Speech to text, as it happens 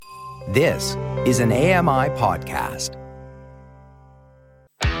This is an AMI podcast.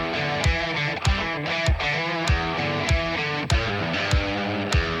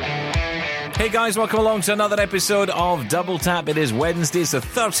 Hey guys, welcome along to another episode of Double Tap. It is Wednesday, it's the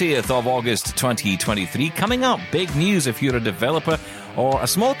 30th of August 2023. Coming up, big news if you're a developer or a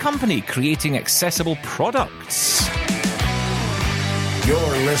small company creating accessible products. You're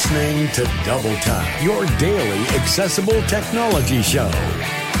listening to Double Tap, your daily accessible technology show.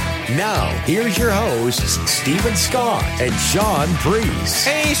 Now, here's your hosts, Stephen Scott and Sean Priest.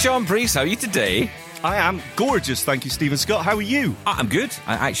 Hey Sean Priest, how are you today? I am gorgeous, thank you, Stephen Scott. How are you? I'm good.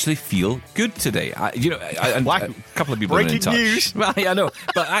 I actually feel good today. A couple of people have been in touch. Breaking news. Well, I know,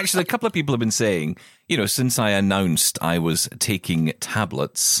 but actually a couple of people have been saying, since I announced I was taking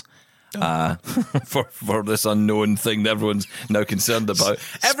tablets for this unknown thing that everyone's now concerned about.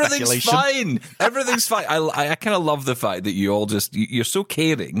 Everything's fine. Everything's fine. I kind of love the fact that you all you're so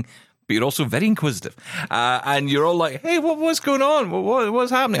caring, but you're also very inquisitive. And you're all like, hey, what's going on?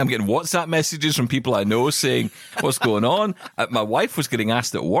 What's happening? I'm getting WhatsApp messages from people I know saying, what's going on? My wife was getting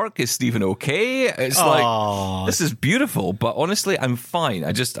asked at work, is Stephen okay? It's like, this is beautiful, but honestly, I'm fine.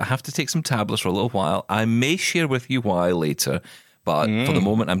 I have to take some tablets for a little while. I may share with you why later. But for the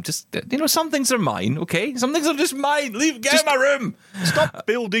moment, I'm just, some things are mine, okay? Some things are just mine. Get out of my room. Stop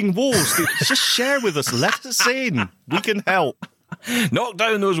building walls. Just share with us. Let us in. We can help. Knock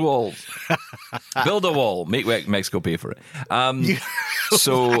down those walls. Build a wall. Make Mexico pay for it.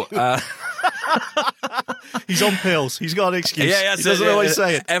 He's on pills. He's got an excuse. Yeah, he doesn't always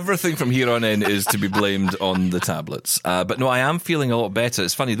say it. Everything from here on in is to be blamed on the tablets. But no, I am feeling a lot better.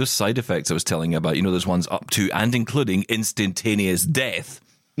 It's funny, those side effects I was telling you about, those ones up to and including instantaneous death,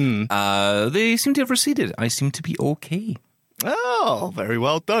 they seem to have receded. I seem to be okay. Oh, very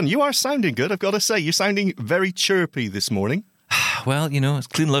well done. You are sounding good, I've got to say. You're sounding very chirpy this morning. Well, it's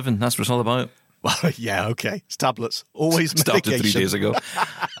clean living. That's what it's all about. Well, yeah, okay. It's tablets. Always medication. Started 3 days ago.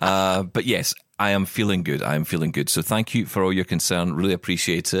 But yes, I am feeling good. So thank you for all your concern. Really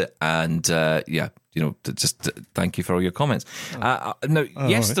appreciate it. And just thank you for all your comments.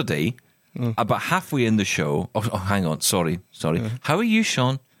 Yesterday, about halfway in the show. Oh, hang on. Sorry. How are you,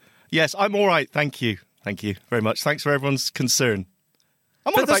 Sean? Yes, I'm all right. Thank you very much. Thanks for everyone's concern.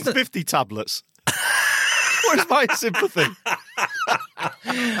 I'm on about 50 tablets. Where's my sympathy?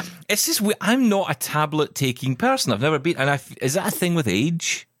 It's just I'm not a tablet taking person. I've never been. And is that a thing with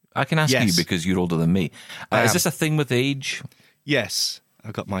age? I can ask you because you're older than me. Is this a thing with age? Yes.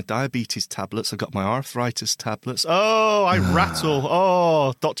 I've got my diabetes tablets. I've got my arthritis tablets. Oh, I rattle.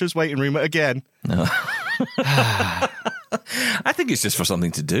 Oh, doctor's waiting room again. No. I think it's just for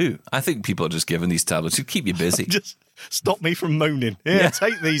something to do. I think people are just given these tablets to keep you busy. Just stop me from moaning.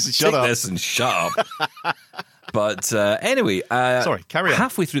 Take these and shut up. Take this and shut up. But anyway, sorry, carry on.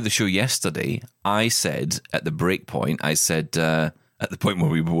 Halfway through the show yesterday, I said at the break point, at the point where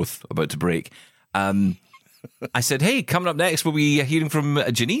we were both about to break, I said, hey, coming up next, we'll be hearing from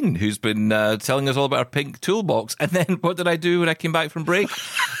Janine, who's been telling us all about our pink toolbox. And then what did I do when I came back from break?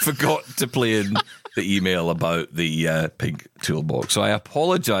 Forgot to play in the email about the pink toolbox. So I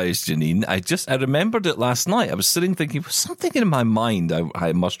apologise, Janine. I remembered it last night. I was sitting thinking, something in my mind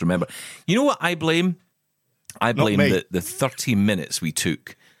I must remember. You know what I blame? I blame the 30 minutes we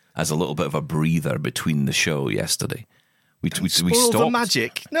took as a little bit of a breather between the show yesterday. We stopped. The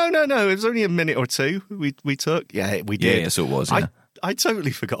magic. No. It was only a minute or two we took. Yeah, we did. Yeah, so it was. Yeah. I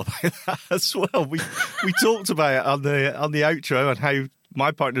totally forgot about that as well. We talked about it on the outro and how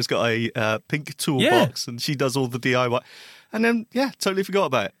my partner's got a pink toolbox and she does all the DIY. And then, totally forgot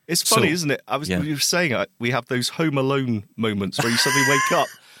about it. It's funny, isn't it? We were saying we have those Home Alone moments where you suddenly wake up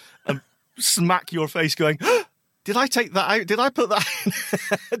and smack your face going, did I take that out? Did I put that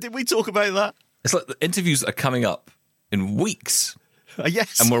in? Did we talk about that? It's like the interviews are coming up in weeks.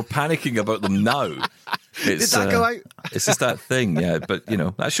 Yes. And we're panicking about them now. Did that go out? It's just that thing, yeah. But,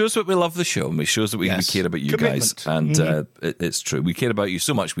 that shows that we love the show and it shows that we care about you guys. And it's true. We care about you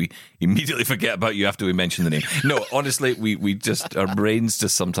so much, we immediately forget about you after we mention the name. No, honestly, we just, our brains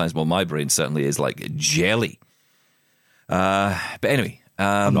just sometimes, well, my brain certainly is like jelly. But anyway.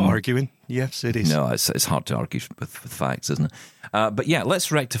 I'm not arguing. Yes, it is. No, it's hard to argue with facts, isn't it? But yeah,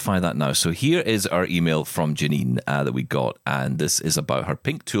 let's rectify that now. So here is our email from Janine that we got, and this is about her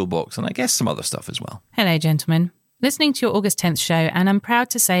pink toolbox and I guess some other stuff as well. Hello, gentlemen. Listening to your August 10th show, and I'm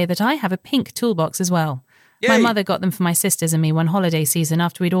proud to say that I have a pink toolbox as well. Yay. My mother got them for my sisters and me one holiday season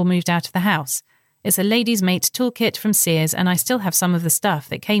after we'd all moved out of the house. It's a ladies' mate toolkit from CES, and I still have some of the stuff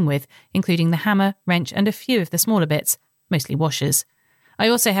that came with, including the hammer, wrench, and a few of the smaller bits, mostly washers. I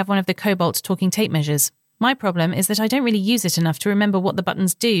also have one of the Cobalt talking tape measures. My problem is that I don't really use it enough to remember what the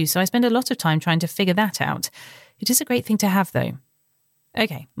buttons do, so I spend a lot of time trying to figure that out. It is a great thing to have, though.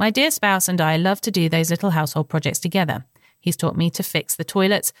 Okay, my dear spouse and I love to do those little household projects together. He's taught me to fix the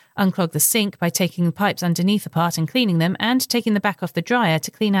toilets, unclog the sink by taking the pipes underneath apart and cleaning them, and taking the back off the dryer to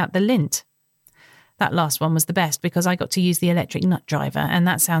clean out the lint. That last one was the best because I got to use the electric nut driver, and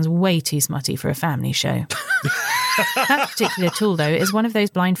that sounds way too smutty for a family show. That particular tool, though, is one of those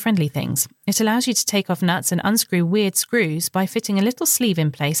blind-friendly things. It allows you to take off nuts and unscrew weird screws by fitting a little sleeve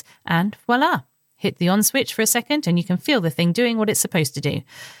in place, and voila! Hit the on switch for a second and you can feel the thing doing what it's supposed to do.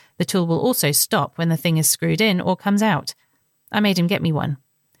 The tool will also stop when the thing is screwed in or comes out. I made him get me one.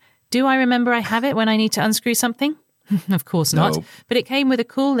 Do I remember I have it when I need to unscrew something? Of course not, No. but it came with a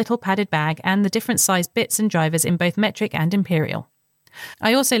cool little padded bag and the different sized bits and drivers in both metric and imperial.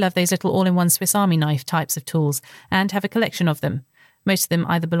 I also love those little all-in-one Swiss Army knife types of tools and have a collection of them. Most of them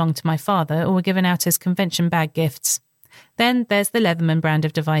either belong to my father or were given out as convention bag gifts. Then there's the Leatherman brand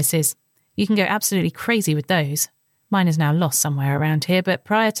of devices. You can go absolutely crazy with those. Mine is now lost somewhere around here, but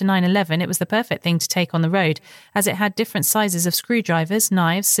prior to 9/11 it was the perfect thing to take on the road, as it had different sizes of screwdrivers,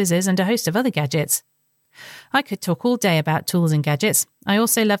 knives, scissors and a host of other gadgets. I could talk all day about tools and gadgets. I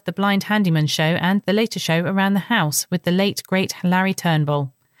also loved the Blind Handyman show and the later show Around the House with the late, great Larry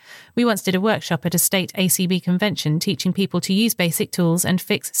Turnbull. We once did a workshop at a state ACB convention teaching people to use basic tools and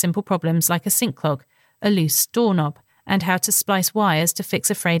fix simple problems like a sink clog, a loose doorknob, and how to splice wires to fix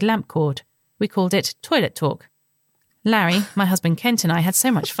a frayed lamp cord. We called it Toilet Talk. Larry, my husband Kent and I had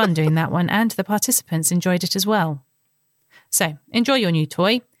so much fun doing that one, and the participants enjoyed it as well. So, enjoy your new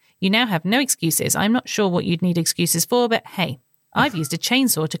toy. You now have no excuses. I'm not sure what you'd need excuses for, but hey, I've used a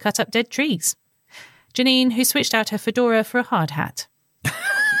chainsaw to cut up dead trees. Janine, who switched out her fedora for a hard hat.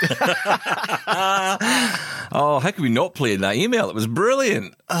 Oh, how could we not play in that email? It was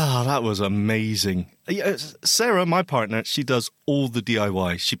brilliant. Oh, that was amazing. Yeah, Sarah, my partner, she does all the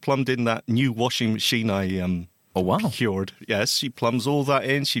DIY. She plumbed in that new washing machine I Oh, wow. procured. Yes, she plumbs all that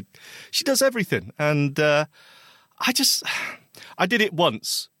in. She does everything. And I did it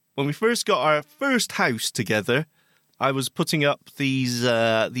once. When we first got our first house together, I was putting up these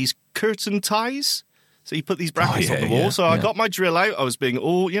curtain ties. So you put these brackets on the wall. So I got my drill out. I was being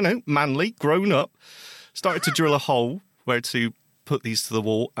all, manly, grown up. Started to drill a hole where to put these to the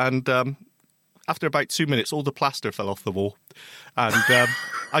wall. And after about 2 minutes, all the plaster fell off the wall. And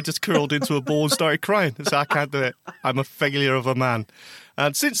I just curled into a ball and started crying. I said, I can't do it. I'm a failure of a man.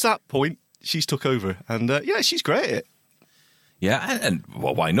 And since that point, she's took over. And she's great at it. Yeah, and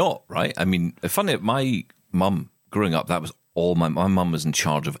well, why not, right? I mean, funny, my mum, growing up, that was all my mum was in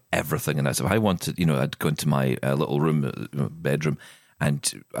charge of everything. And so if I wanted, I'd go into my little room, bedroom,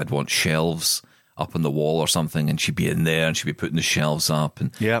 and I'd want shelves up on the wall or something, and she'd be in there and she'd be putting the shelves up.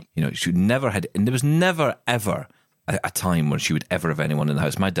 And, she never had, and there was never, ever a time when she would ever have anyone in the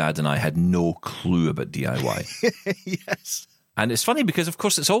house. My dad and I had no clue about DIY. Yes. And it's funny because, of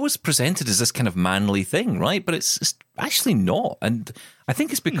course, it's always presented as this kind of manly thing, right? But it's actually not. And I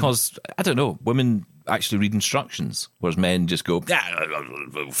think it's because, I don't know, women actually read instructions, whereas men just go,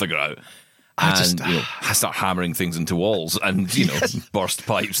 we'll figure it out. Start hammering things into walls and, burst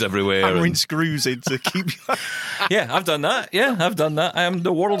pipes everywhere. Hammering screws in to keep... Yeah, I've done that. I am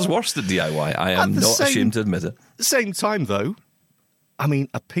the world's worst at DIY. I am not ashamed to admit it. At the same time, though, I mean,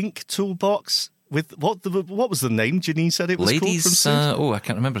 a pink toolbox... With what was the name Janine said it was Ladies, called? I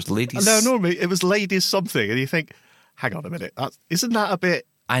can't remember. It's Ladies. No, normally it was Ladies something, and you think, hang on a minute, isn't that a bit?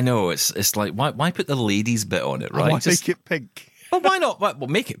 I know it's like why put the ladies bit on it, right? Why make it pink? Well, why not? Well,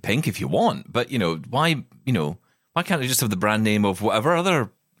 make it pink if you want, but why can't it just have the brand name of whatever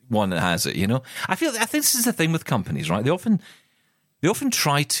other one that has it? I think this is the thing with companies, right? They often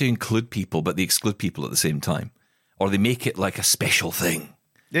try to include people, but they exclude people at the same time, or they make it like a special thing.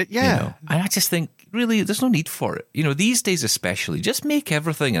 Yeah. And I just think, really, there's no need for it. These days especially, just make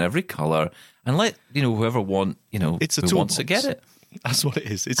everything in every colour and let, whoever wants to get it. That's what it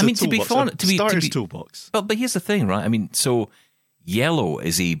is. It's Starter's toolbox. But here's the thing, right? I mean, so yellow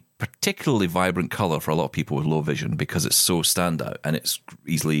is a particularly vibrant colour for a lot of people with low vision because it's so standout and it's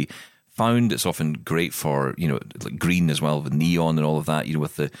easily found. It's often great for, like green as well, with neon and all of that,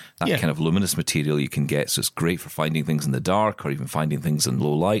 with that kind of luminous material you can get. So it's great for finding things in the dark or even finding things in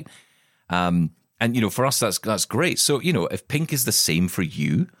low light. And, for us, that's great. So, if pink is the same for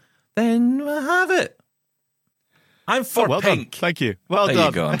you, then have it. I'm for pink. Done. Thank you. Well there done.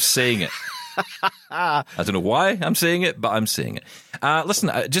 You go. I'm saying it. I don't know why I'm saying it, but I'm saying it. Listen,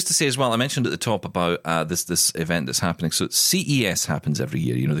 just to say as well, I mentioned at the top about this event that's happening. So CES happens every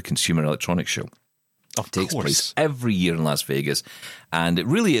year, the Consumer Electronics Show. Takes place every year in Las Vegas, and it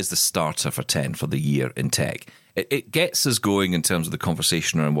really is the starter for 10 for the year in tech. It gets us going in terms of the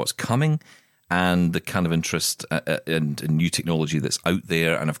conversation around what's coming and the kind of interest in new technology that's out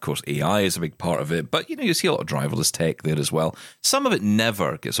there. And of course, AI is a big part of it. But, you see a lot of driverless tech there as well. Some of it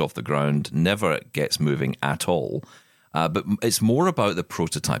never gets off the ground, never gets moving at all. But it's more about the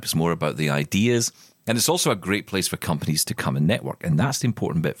prototype. It's more about the ideas. And it's also a great place for companies to come and network. And that's the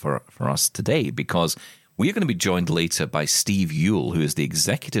important bit for us today, because we're going to be joined later by Steve Ewell, who is the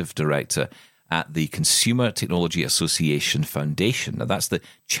executive director at the Consumer Technology Association Foundation. Now, that's the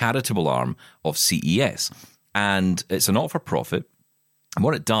charitable arm of CES. And it's a not-for-profit. And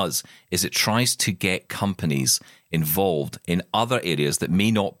what it does is it tries to get companies involved in other areas that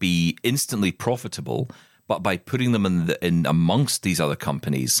may not be instantly profitable, but by putting them in amongst these other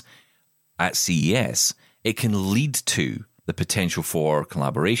companies at CES, it can lead to the potential for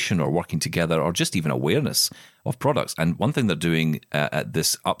collaboration or working together or just even awareness of products. And one thing they're doing at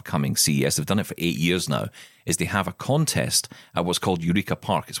this upcoming CES, they've done it for 8 years now, is they have a contest at what's called Eureka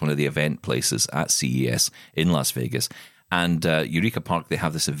Park. It's one of the event places at CES in Las Vegas. And Eureka Park, they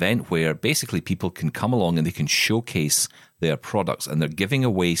have this event where basically people can come along and they can showcase their products, and they're giving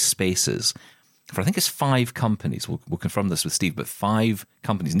away spaces for, I think it's 5 companies. We'll confirm this with Steve, but 5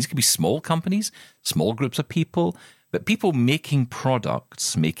 companies. And these could be small companies, small groups of people, but people making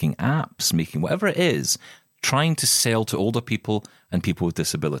products, making apps, making whatever it is, trying to sell to older people and people with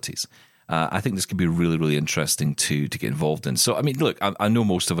disabilities. I think this could be really, really interesting to get involved in. So, I mean, look, I know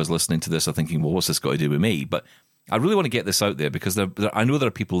most of us listening to this are thinking, well, what's this got to do with me? But I really want to get this out there because I know there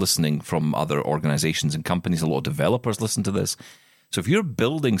are people listening from other organizations and companies. A lot of developers listen to this. So if you're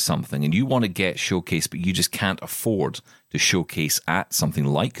building something and you want to get showcased, but you just can't afford to showcase at something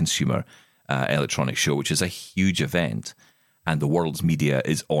like Consumer Electronics Show, which is a huge event, and the world's media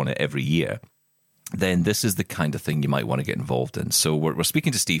is on it every year, then this is the kind of thing you might want to get involved in. So we're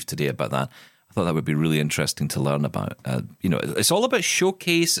speaking to Steve today about that. I thought that would be really interesting to learn about. It's all about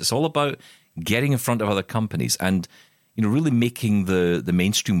showcase. It's all about getting in front of other companies and, really making the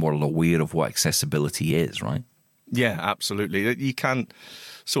mainstream world aware of what accessibility is, right? Yeah, absolutely. You can't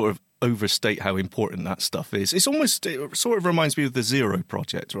sort of overstate how important that stuff is. It sort of reminds me of the Zero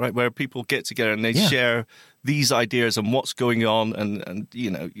Project, right? Where people get together and they share these ideas and what's going on, and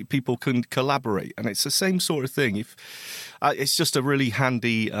people can collaborate. And it's the same sort of thing. It's just a really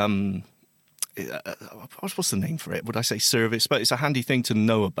handy, what's the name for it? Would I say service? But it's a handy thing to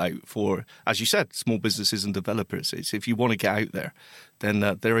know about for, as you said, small businesses and developers. If you want to get out there, then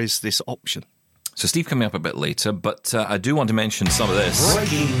there is this option. So Steve coming up a bit later, but I do want to mention some of this.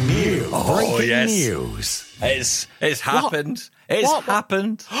 Breaking news. News. It's happened. What? It's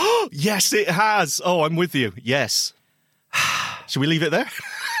happened. Yes, it has. Oh, I'm with you. Yes. Should we leave it there?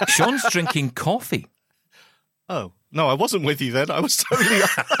 Sean's drinking coffee. Oh, no, I wasn't with you then. I was totally...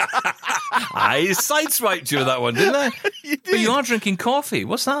 I sideswiped you with that one, didn't I? You did. But you are drinking coffee.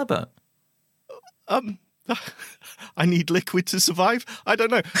 What's that about? I need liquid to survive. I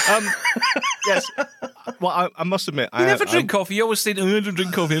don't know. Yes. Well, I must admit, you never drink coffee. You always say, "I don't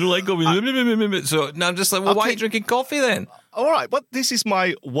drink coffee. I don't like coffee." So now I'm just like, well, why are you drinking coffee then? All right. Well, this is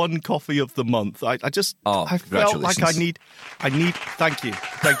my one coffee of the month. I felt like I need. Thank you.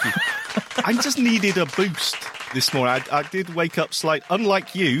 I just needed a boost this morning. I did wake up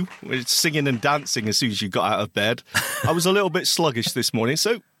unlike you, with singing and dancing as soon as you got out of bed. I was a little bit sluggish this morning.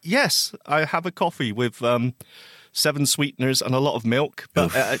 So yes, I have a coffee with 7 sweeteners and a lot of milk.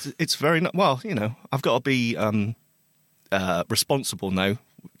 But it's very well. I've got to be responsible now.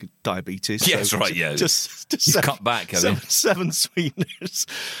 Diabetes. Yes, so right. Yeah, just cut back. I mean, 7 sweeteners.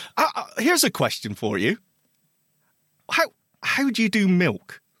 Here's a question for you. How do you do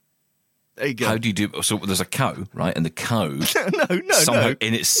milk? There you go. How do you do? So there's a cow, right? And the cow no, somehow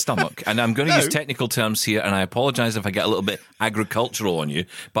in its stomach. And I'm going to use technical terms here, and I apologise if I get a little bit agricultural on you.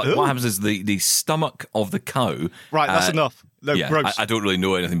 But what happens is the stomach of the cow. Right, that's enough. No, yeah, gross. I don't really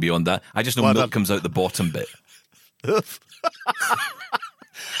know anything beyond that. I just know milk comes out the bottom bit.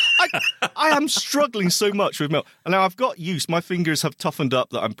 I am struggling so much with milk. And now I've got used. My fingers have toughened up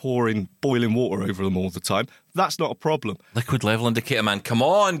that I'm pouring boiling water over them all the time. That's not a problem. Liquid level indicator, man. Come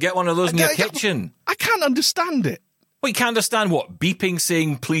on, get one of those in your kitchen. I can't understand it. Well, you can't understand what? Beeping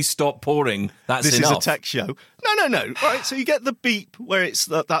saying, please stop pouring. This is a tech show. No. Right, so you get the beep where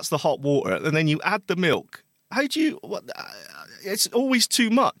that's the hot water, and then you add the milk. How do you... it's always too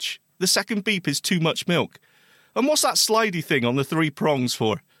much. The second beep is too much milk. And what's that slidey thing on the 3 prongs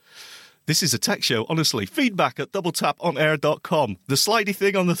for? This is a tech show, honestly. Feedback at doubletaponair.com. The slidey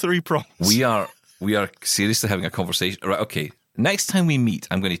thing on the 3 prongs. We are seriously having a conversation. Right, okay. next time we meet,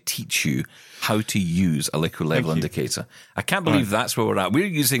 I'm going to teach you how to use a liquid level indicator. I can't believe that's where we're at. We're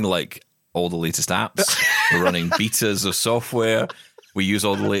using like all the latest apps. We're running betas of software. We use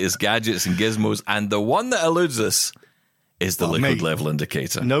all the latest gadgets and gizmos. And the one that eludes us is the liquid level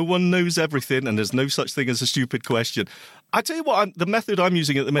indicator. No one knows everything, and there's no such thing as a stupid question. I tell you what, the method I'm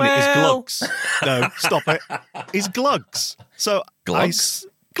using at the minute is glugs. No, stop it. Is glugs. So Glugs?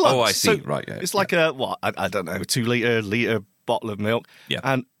 Glugs. Oh, I see. So Right, yeah. It's like I don't know, 2 litre bottle of milk. Yeah.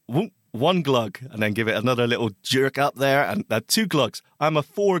 And one glug, and then give it another little jerk up there, and 2 glugs. I'm a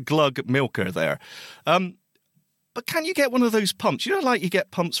 4 glug milker there. But can you get one of those pumps? You know, like you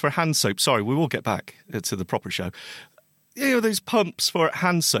get pumps for hand soap. Sorry, we will get back to the proper show. You know, those pumps for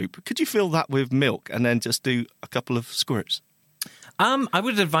hand soap. Could you fill that with milk and then just do a couple of squirts? I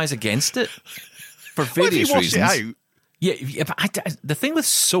would advise against it for various well, if you wash reasons. it out. Yeah, but the thing with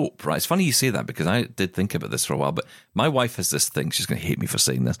soap, right? It's funny you say that because I did think about this for a while. But my wife has this thing. She's going to hate me for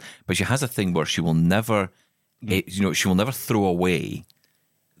saying this, but she has a thing where she will never, she will never throw away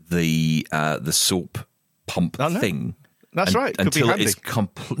the soap pump thing. That's right. Could Until be handy. it's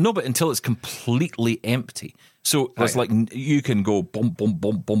until it's completely empty. So there's like you can go bump, bump,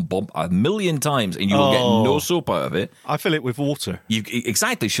 bump, bump, bump 1,000,000 times, and you will get no soap out of it. I fill it with water.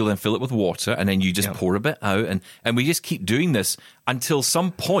 Exactly. She'll then fill it with water, and then you just pour a bit out, and we just keep doing this until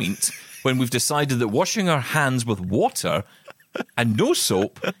some point when we've decided that washing our hands with water and no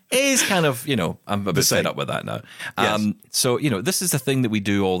soap is kind of, I'm a bit fed up with that now. Yes. So, this is the thing that we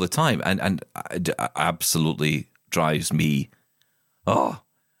do all the time, and it absolutely drives me. Oh,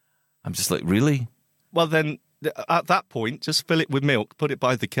 I'm just like, really? Well, then, at that point, just fill it with milk, put it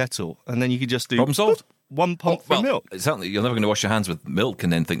by the kettle, and then you can just do Problem solved. One pump for milk. Certainly, you're never going to wash your hands with milk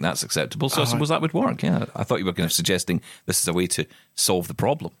and then think that's acceptable. So I suppose that would work. Yeah, I thought you were kind of suggesting this is a way to solve the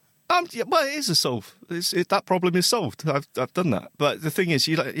problem. Well, it is a solve. That problem is solved. I've done that. But the thing is,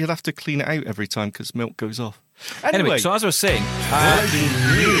 you'll have to clean it out every time because milk goes off. Anyway, so as I was saying,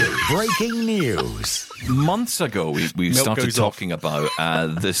 breaking news. Months ago, we started talking about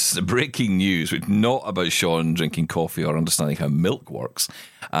this breaking news, which not about Sean drinking coffee or understanding how milk works,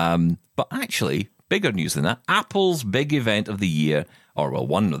 but actually bigger news than that. Apple's big event of the year, or well,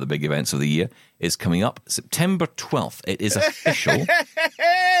 one of the big events of the year, is coming up September 12th. It is official.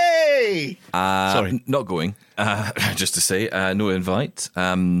 Hey! Sorry. Not going, just to say, no invite.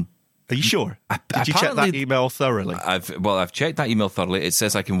 Are you sure? Did you check that email thoroughly? I've checked that email thoroughly. It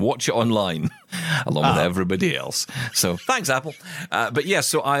says I can watch it online along with everybody else. So thanks, Apple. But yeah,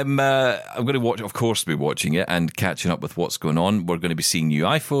 so I'm going to of course, be watching it and catching up with what's going on. We're going to be seeing new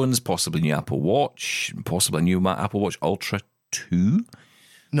iPhones, possibly new Apple Watch, possibly a new Apple Watch Ultra 2.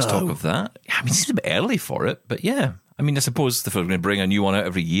 Let's talk of that. I mean, it's a bit early for it, but yeah. I mean, I suppose if they're going to bring a new one out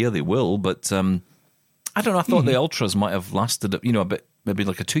every year, they will. But I don't know. I thought the Ultras might have lasted, a bit. Maybe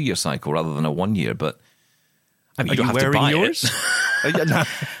like a 2-year cycle rather than a 1 year, but I mean, you don't have to buy yours?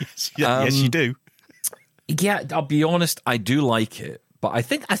 Yes, you do. Yeah, I'll be honest, I do like it, but I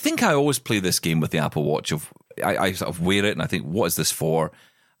think I always play this game with the Apple Watch of I sort of wear it and I think, what is this for?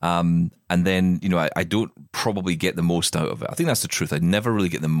 And then I don't probably get the most out of it. I think that's the truth. I never really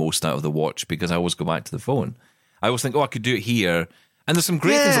get the most out of the watch because I always go back to the phone. I always think, I could do it here. And there's some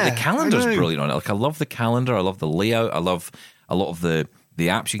great things. Like the calendar's brilliant on it. Like I love the calendar. I love the layout. I love a lot of the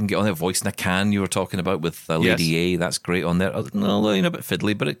apps you can get on there. Voice in a Can you were talking about with Lady A. That's great on there. A bit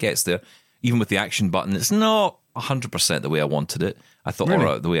fiddly, but it gets there. Even with the action button, it's not 100% the way I wanted it. I thought,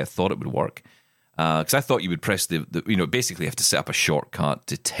 or the way I thought it would work. Because I thought you would press basically you have to set up a shortcut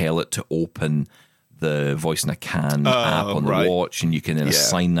to tell it to open the Voice in a Can app on the watch, and you can then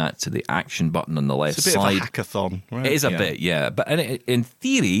assign that to the action button on the left side. It's a bit of a hackathon, right? It is a bit, yeah. But in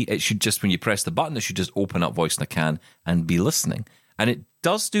theory, it should just, when you press the button, it should just open up Voice in a Can and be listening. And it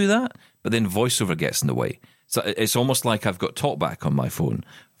does do that, but then VoiceOver gets in the way. So it's almost like I've got TalkBack on my phone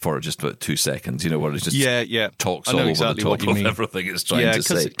for just about 2 seconds, where it just talks all over the top of everything it's trying to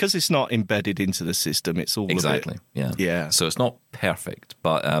say. Because it's not embedded into the system. It's all exactly, yeah. So it's not perfect,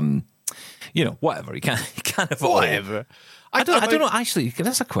 but whatever. You can't have whatever. I don't know. Actually,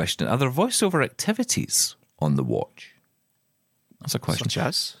 that's a question. Are there VoiceOver activities on the watch? That's a question. Such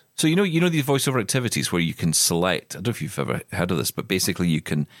as? So you know these VoiceOver activities where you can select. I don't know if you've ever heard of this, but basically you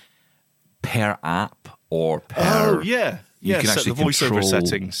can per app or per. You can actually the voiceover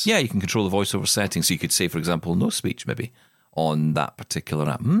settings. Yeah, you can control the voiceover settings. So you could say, for example, no speech maybe on that particular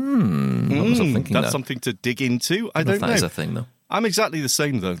app. What was I thinking? That's something to dig into. I don't know. That is a thing, though. I'm exactly the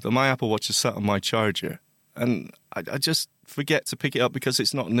same, though. My Apple Watch is sat on my charger, and I just forget to pick it up because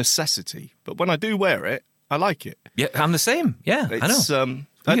it's not a necessity. But when I do wear it, I like it. Yeah, I'm the same. Yeah, I know.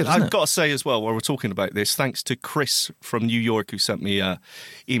 And I've got to say as well, while we're talking about this, thanks to Chris from New York who sent me an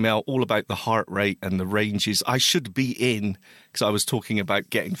email all about the heart rate and the ranges. I should be in because I was talking about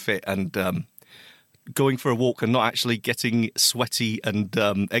getting fit and going for a walk and not actually getting sweaty and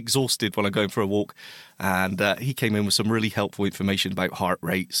exhausted when I'm going for a walk. And he came in with some really helpful information about heart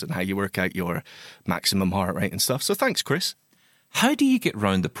rates and how you work out your maximum heart rate and stuff. So thanks, Chris. How do you get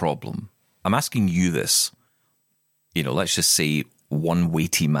round the problem? I'm asking you this. Let's just say one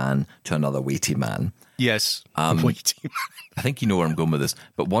weighty man to another weighty man. Yes, weighty man. I think you know where I'm going with this.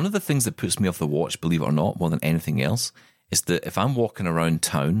 But one of the things that puts me off the watch, believe it or not, more than anything else, is that if I'm walking around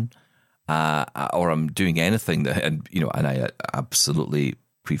town or I'm doing anything that, and I absolutely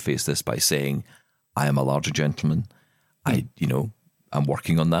preface this by saying I am a larger gentleman. I'm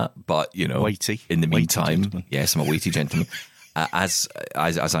working on that, but weighty. In the meantime, yes, I'm a weighty gentleman. As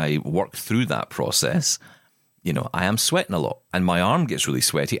I work through that process, I am sweating a lot, and my arm gets really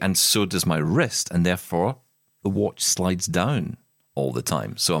sweaty, and so does my wrist, and therefore the watch slides down all the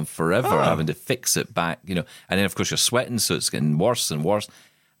time. So I'm forever having to fix it back, and then of course you're sweating, so it's getting worse and worse,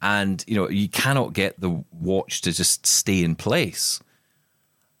 and you cannot get the watch to just stay in place.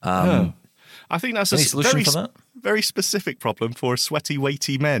 I think that's any solution for that? Very specific problem for sweaty,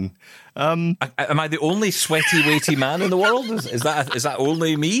 weighty men. Am I the only sweaty, weighty man in the world? Is that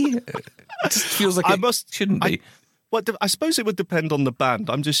only me? It just feels like shouldn't be. I suppose it would depend on the band.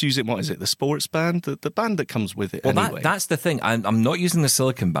 I'm just using, what is it, the sports band? The band that comes with it anyway. That's the thing. I'm not using the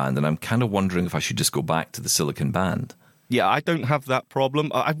silicon band, and I'm kind of wondering if I should just go back to the silicon band. Yeah, I don't have that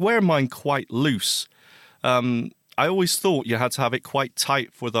problem. I wear mine quite loose. I always thought you had to have it quite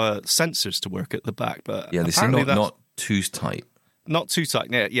tight for the sensors to work at the back, but yeah, they say not too tight. Not too tight,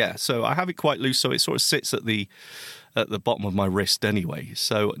 yeah. So I have it quite loose, so it sort of sits at the bottom of my wrist anyway.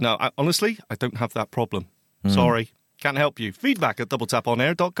 So no, honestly, I don't have that problem. Sorry, can't help you. Feedback at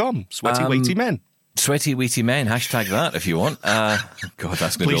doubletaponair.com. Sweaty, weighty men. Sweaty, weighty men. Hashtag that if you want. God,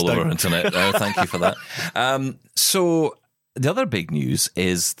 that's going to be all over internet. Thank you for that. So the other big news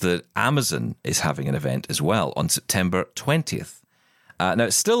is that Amazon is having an event as well on September 20th. Now,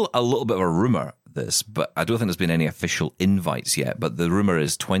 it's still a little bit of a rumour, this, but I don't think there's been any official invites yet. But the rumour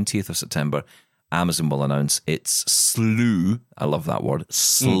is 20th of September, Amazon will announce its slew, I love that word,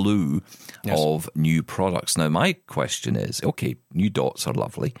 slew of new products. Now, my question is, okay, new dots are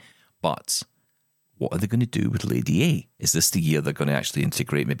lovely, but what are they going to do with Lady A? Is this the year they're going to actually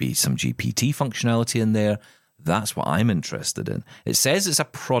integrate maybe some GPT functionality in there? That's what I'm interested in. It says it's a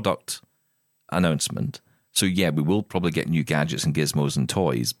product announcement. So, yeah, we will probably get new gadgets and gizmos and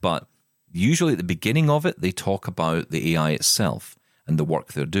toys. But usually at the beginning of it, they talk about the AI itself and the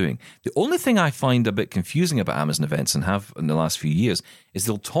work they're doing. The only thing I find a bit confusing about Amazon events and have in the last few years is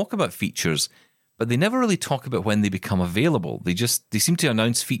they'll talk about features, but they never really talk about when they become available. They seem to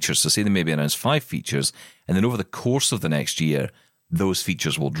announce features. So say they maybe announce 5 features, and then over the course of the next year, those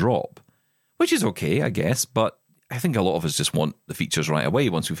features will drop. Which is okay, I guess, but I think a lot of us just want the features right away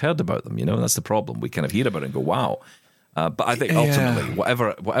once we've heard about them. That's the problem. We kind of hear about it and go, wow. But I think ultimately,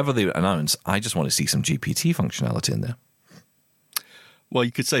 whatever they announce, I just want to see some GPT functionality in there. Well,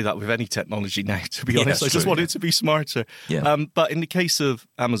 you could say that with any technology now, to be honest. I just want it to be smarter. Yeah. But in the case of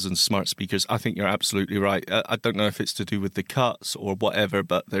Amazon smart speakers, I think you're absolutely right. I don't know if it's to do with the cuts or whatever,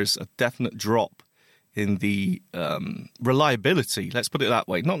 but there's a definite drop in the reliability, let's put it that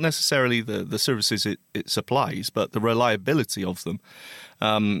way. Not necessarily the services it supplies, but the reliability of them.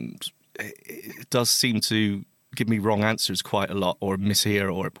 It does seem to give me wrong answers quite a lot, or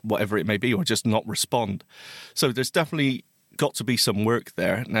mishear, or whatever it may be, or just not respond. So there's definitely got to be some work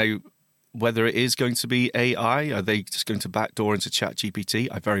there. Now, whether it is going to be AI, are they just going to backdoor into ChatGPT?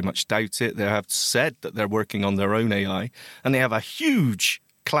 I very much doubt it. They have said that they're working on their own AI, and they have a huge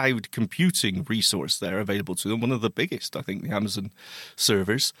cloud computing resource there available to them, one of the biggest, I think, the Amazon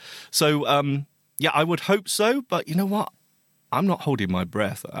servers. So, I would hope so, but you know what? I'm not holding my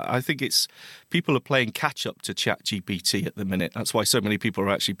breath. I think it's people are playing catch-up to ChatGPT at the minute. That's why so many people are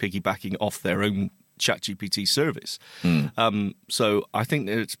actually piggybacking off their own ChatGPT service. So I think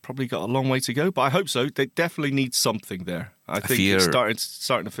it's probably got a long way to go, but I hope so. They definitely need something there. I think it's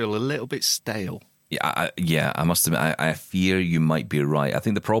starting to feel a little bit stale. I must admit, I fear you might be right. I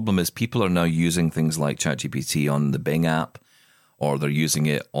think the problem is people are now using things like ChatGPT on the Bing app, or they're using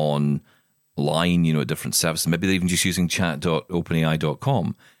it online, at different services. Maybe they're even just using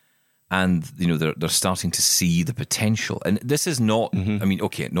chat.openai.com. And, they're starting to see the potential. And this is not,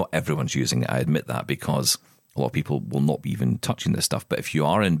 not everyone's using it. I admit that, because a lot of people will not be even touching this stuff. But if you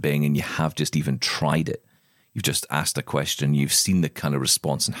are in Bing and you have just even tried it, you've just asked a question, you've seen the kind of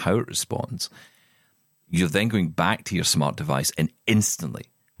response and how it responds, you're then going back to your smart device and instantly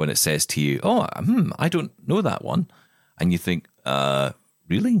when it says to you, "Oh, I don't know that one," and you think,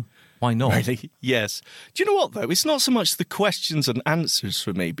 "Really? Why not?" Really? Yes. Do you know what, though? It's not so much the questions and answers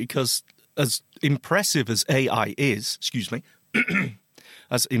for me, because as impressive as AI is,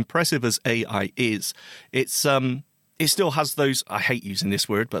 as impressive as AI is, it's it still has those, I hate using this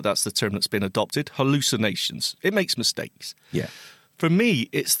word, but that's the term that's been adopted, hallucinations. It makes mistakes. Yeah. For me,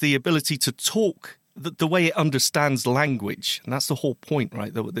 it's the ability to talk, the way it understands language. And that's the whole point,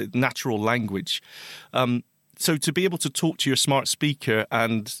 right? The natural language. So to be able to talk to your smart speaker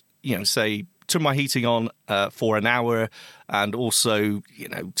and, say, turn my heating on for an hour and also,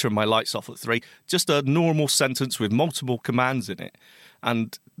 turn my lights off at 3, just a normal sentence with multiple commands in it.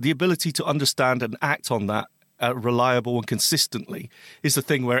 And the ability to understand and act on that reliable and consistently is the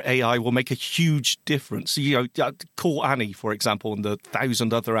thing where AI will make a huge difference. Call Annie, for example, and the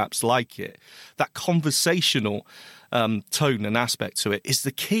 1,000 other apps like it. That conversational tone and aspect to it is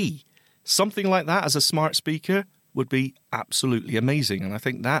the key. Something like that as a smart speaker would be absolutely amazing. And I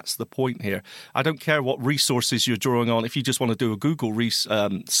think that's the point here. I don't care what resources you're drawing on. If you just want to do a Google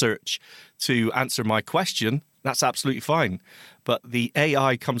search to answer my question, that's absolutely fine. But the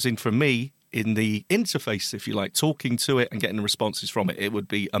AI comes in for me in the interface, if you like, talking to it and getting responses from it. It would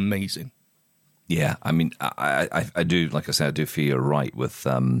be amazing. Yeah, I mean, I do, like I said, I do feel you're right with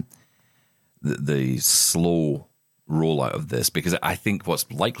the slow rollout of this, because I think what's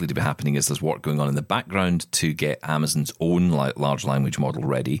likely to be happening is there's work going on in the background to get Amazon's own large language model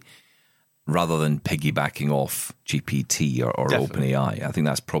ready, rather than piggybacking off GPT or OpenAI. I think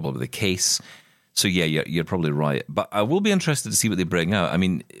that's probably the case. So yeah, you're probably right. But I will be interested to see what they bring out. I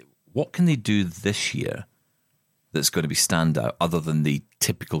mean, what can they do this year that's going to be standout other than the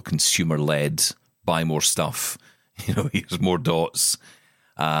typical consumer-led buy more stuff? Here's more dots.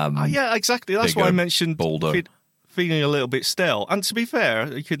 Yeah, exactly. That's bigger, why I mentioned bolder. Feeling a little bit stale. And to be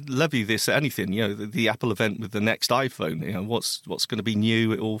fair, you could levy this at anything. The Apple event with the next iPhone. What's going to be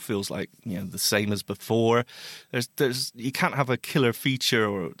new? It all feels like the same as before. There's you can't have a killer feature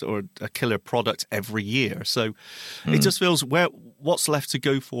or a killer product every year. So it just feels what's left to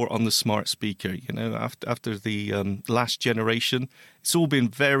go for on the smart speaker. After the last generation, it's all been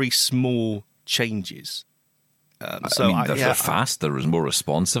very small changes. They're faster and more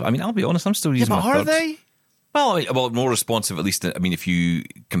responsive. I mean, I'll be honest, I'm still using but my are third. they? Well, more responsive, at least. I mean, if you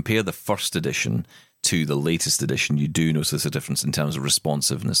compare the first edition to the latest edition, you do notice a difference in terms of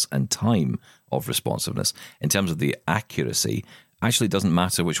responsiveness and time of responsiveness. In terms of the accuracy, actually it doesn't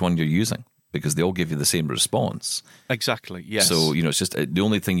matter which one you're using, because they all give you the same response. Exactly, yes. So, it's just the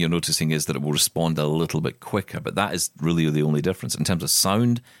only thing you're noticing is that it will respond a little bit quicker, but that is really the only difference. In terms of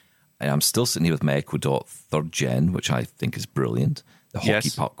sound, I'm still sitting here with my Echo Dot 3rd Gen, which I think is brilliant. The hockey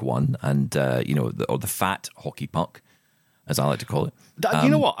puck one, and the fat hockey puck, as I like to call it. You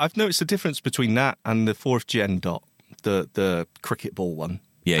know what? I've noticed a difference between that and the 4th Gen Dot, the cricket ball one.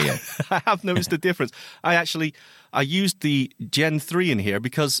 Yeah. I have noticed a difference. I used the Gen 3 in here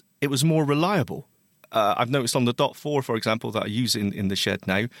because it was more reliable. I've noticed on the Dot 4, for example, that I use in the shed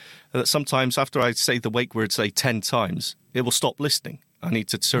now, that sometimes after I say the wake word, say 10 times, it will stop listening. I need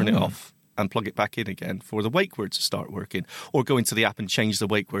to turn it off and plug it back in again for the wake word to start working, or go into the app and change the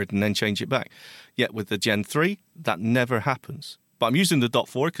wake word and then change it back. Yet with the Gen 3, that never happens. But I'm using the Dot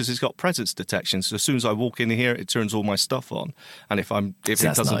 4 because it's got presence detection. So as soon as I walk in here, it turns all my stuff on. And if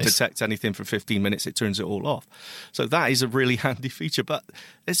it doesn't detect anything for 15 minutes, it turns it all off. So that is a really handy feature. But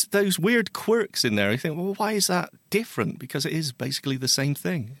it's those weird quirks in there. You think, well, why is that different? Because it is basically the same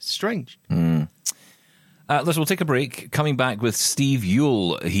thing. It's strange. Listen, we'll take a break. Coming back with Steve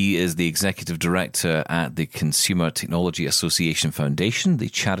Yule. He is the Executive Director at the Consumer Technology Association Foundation, the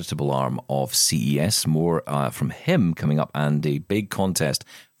charitable arm of CES. More from him coming up, and a big contest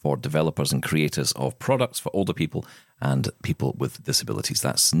for developers and creators of products for older people and people with disabilities.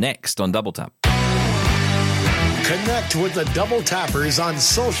 That's next on Double Tap. Connect with the Double Tappers on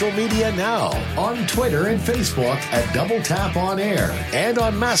social media now. On Twitter and Facebook at Double Tap On Air, and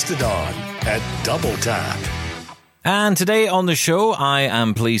on Mastodon at Double Tap. And today on the show, I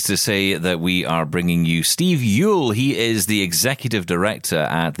am pleased to say that we are bringing you Steve Yule. He is the Executive Director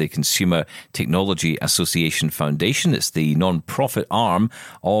at the Consumer Technology Association Foundation. It's the non-profit arm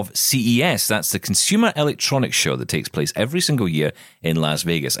of CES. That's the Consumer Electronics Show that takes place every single year in Las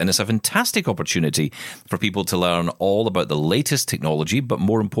Vegas. And it's a fantastic opportunity for people to learn all about the latest technology, but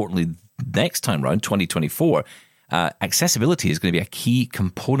more importantly, next time round, 2024, accessibility is going to be a key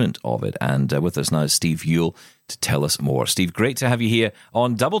component of it. And with us now is Steve Yule to tell us more. Steve, great to have you here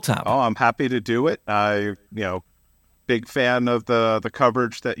on Double Tap. Oh, I'm happy to do it. Big fan of the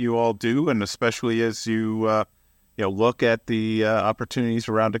coverage that you all do, and especially as you look at the opportunities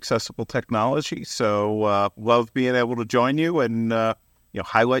around accessible technology. So love being able to join you and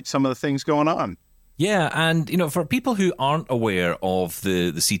highlight some of the things going on. Yeah, and for people who aren't aware of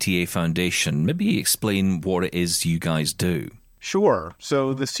the CTA Foundation, maybe explain what it is you guys do. Sure.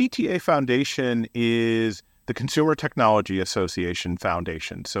 So the CTA Foundation is the Consumer Technology Association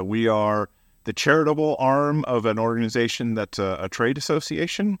Foundation. So we are the charitable arm of an organization that's a trade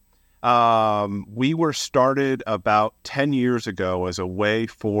association. We were started about 10 years ago as a way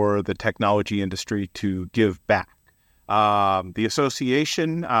for the technology industry to give back. The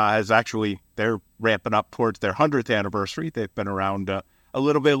association they're ramping up towards their 100th anniversary. They've been around a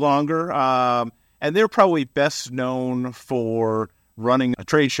little bit longer. And they're probably best known for running a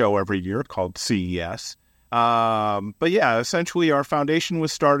trade show every year called CES. But yeah, essentially our foundation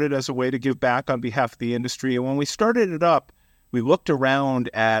was started as a way to give back on behalf of the industry. And when we started it up, we looked around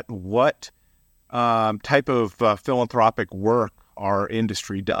at what type of philanthropic work our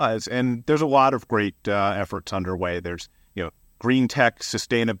industry does. And there's a lot of great efforts underway. There's, green tech,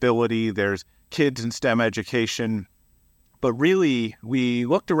 sustainability, there's kids and STEM education. But really, we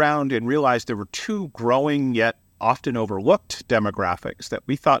looked around and realized there were two growing yet often overlooked demographics that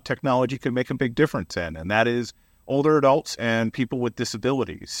we thought technology could make a big difference in, and that is older adults and people with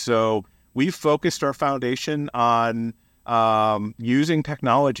disabilities. So we've focused our foundation on using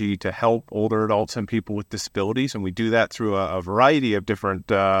technology to help older adults and people with disabilities, and we do that through a variety of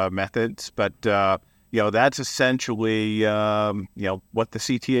different methods. But that's essentially what the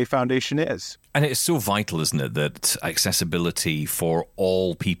CTA Foundation is. And it's so vital, isn't it, that accessibility for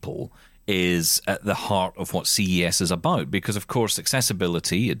all people is at the heart of what CES is about, because of course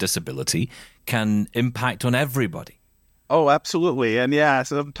accessibility, a disability, can impact on everybody. Oh, absolutely. And yeah,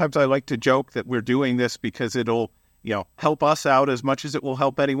 sometimes I like to joke that we're doing this because it'll help us out as much as it will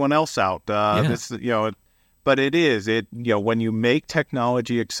help anyone else out. But it is when you make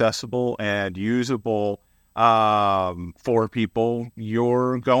technology accessible and usable for people,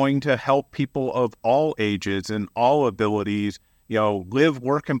 you're going to help people of all ages and all abilities live,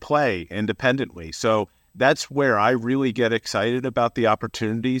 work, and play independently. So that's where I really get excited about the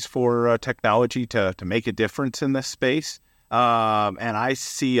opportunities for technology to make a difference in this space. And I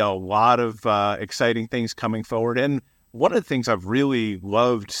see a lot of exciting things coming forward. And one of the things I've really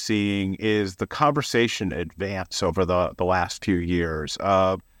loved seeing is the conversation advance over the last few years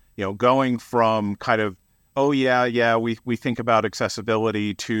of, going from kind of, we think about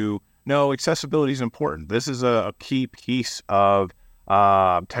accessibility to, no, accessibility is important. This is a key piece of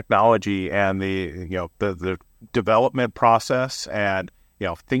technology and the development process. And,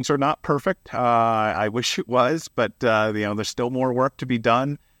 things are not perfect. I wish it was, but, there's still more work to be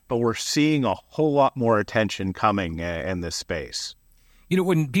done. But we're seeing a whole lot more attention coming in this space.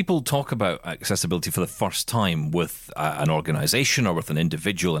 When people talk about accessibility for the first time with an organization or with an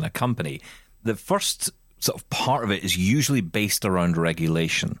individual in a company, the first sort of part of it is usually based around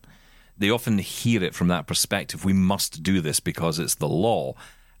regulation. They often hear it from that perspective. We must do this because it's the law.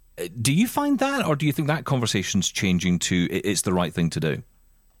 Do you find that, or do you think that conversation's changing to it's the right thing to do?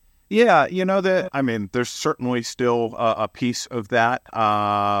 Yeah, there's certainly still a piece of that,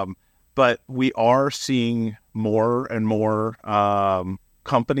 but we are seeing more and more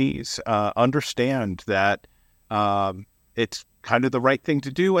companies understand that it's kind of the right thing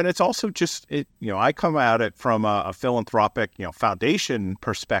to do, and it's also just I come at it from a philanthropic foundation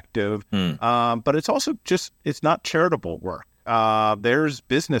perspective, but it's also it's not charitable work. There's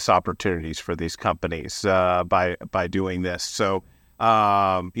business opportunities for these companies by doing this, so.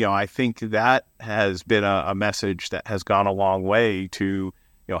 I think that has been a message that has gone a long way to,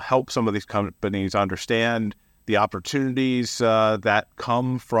 help some of these companies understand the opportunities that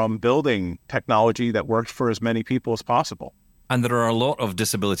come from building technology that works for as many people as possible. And there are a lot of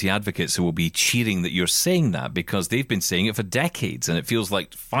disability advocates who will be cheering that you're saying that because they've been saying it for decades, and it feels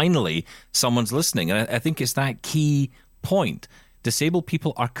like finally someone's listening. And I think it's that key point. Disabled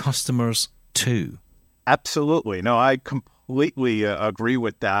people are customers too. Absolutely. No, I completely agree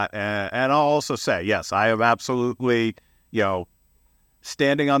with that. And I'll also say, yes, I am absolutely,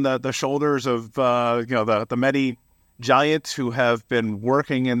 standing on the shoulders of, the many giants who have been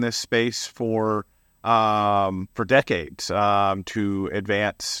working in this space for decades to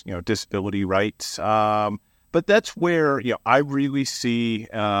advance, disability rights. But that's where, I really see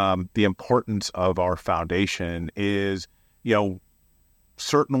the importance of our foundation is,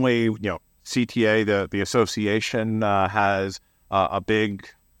 certainly, CTA, the association, has a big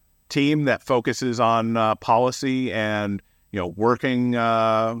team that focuses on policy and, working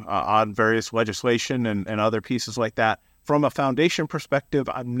on various legislation and other pieces like that. From a foundation perspective,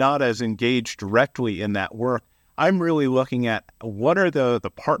 I'm not as engaged directly in that work. I'm really looking at what are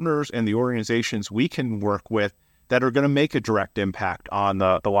the partners and the organizations we can work with that are going to make a direct impact on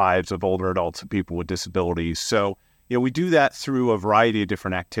the lives of older adults and people with disabilities. So, we do that through a variety of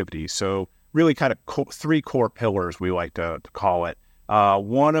different activities. So really kind of three core pillars, we like to call it.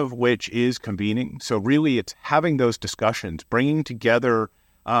 One of which is convening. So really it's having those discussions, bringing together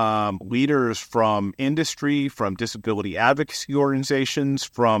leaders from industry, from disability advocacy organizations,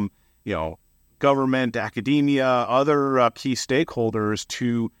 from, government, academia, other key stakeholders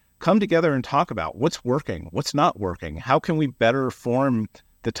to come together and talk about what's working, what's not working, how can we better form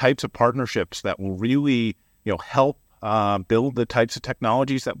the types of partnerships that will really, help build the types of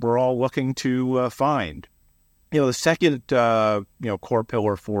technologies that we're all looking to find. The second, core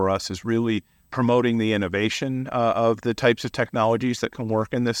pillar for us is really promoting the innovation of the types of technologies that can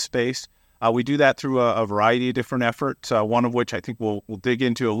work in this space. We do that through a variety of different efforts, one of which I think we'll dig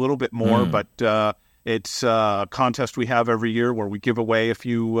into a little bit more, but it's a contest we have every year where we give away a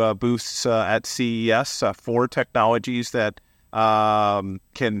few booths at CES for technologies that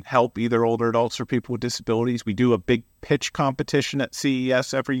can help either older adults or people with disabilities. We do a big pitch competition at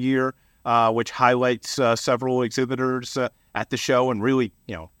CES every year, which highlights several exhibitors at the show. And really,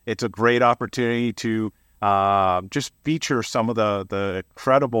 it's a great opportunity to just feature some of the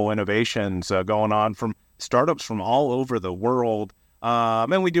incredible innovations going on from startups from all over the world.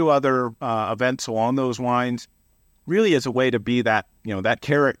 And we do other events along those lines, really as a way to be that, that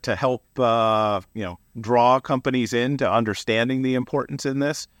carrot to help, draw companies into understanding the importance in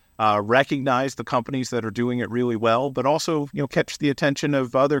this, recognize the companies that are doing it really well, but also, catch the attention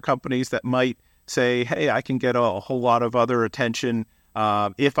of other companies that might say, hey, I can get a whole lot of other attention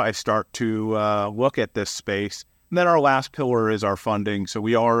if I start to look at this space. And then our last pillar is our funding. So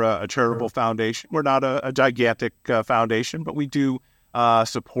we are a charitable foundation. We're not a gigantic foundation, but we do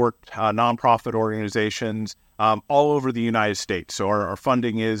support nonprofit organizations all over the United States. So our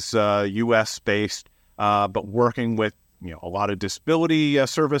funding is U.S.-based, but working with a lot of disability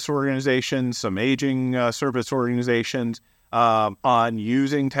service organizations, some aging service organizations on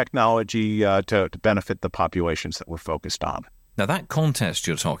using technology to benefit the populations that we're focused on. Now, that contest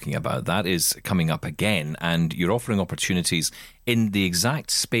you're talking about, that is coming up again, and you're offering opportunities in the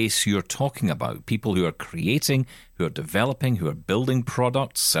exact space you're talking about. People who are creating, who are developing, who are building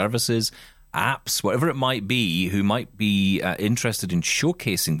products, services, apps, whatever it might be, who might be interested in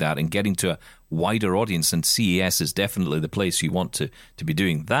showcasing that and getting to a wider audience, and CES is definitely the place you want to be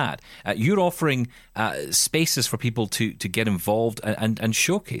doing that. You're offering spaces for people to get involved and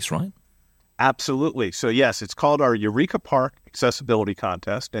showcase, right? Absolutely. So yes, it's called our Eureka Park Accessibility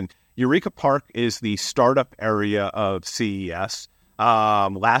Contest, and Eureka Park is the startup area of CES.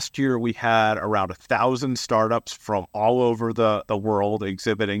 Last year, we had around 1,000 startups from all over the world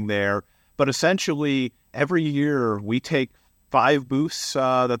exhibiting there. But essentially, every year we take 5 booths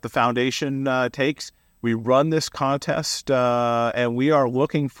that the foundation takes. We run this contest, and we are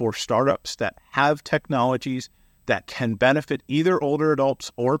looking for startups that have technologies that can benefit either older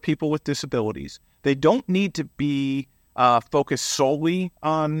adults or people with disabilities. They don't need to be focused solely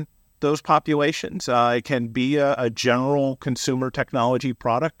on those populations. It can be a general consumer technology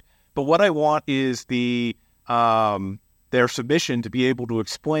product. But what I want is their submission to be able to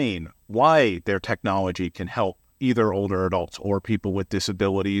explain why their technology can help either older adults or people with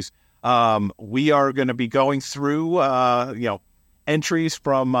disabilities. We are going to be going through, entries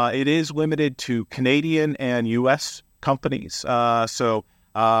from, it is limited to Canadian and U.S. companies. But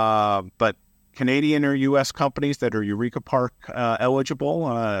Canadian or U.S. companies that are Eureka Park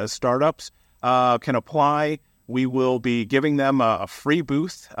eligible startups can apply. We will be giving them a free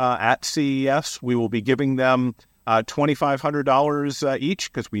booth at CES. We will be giving them $2,500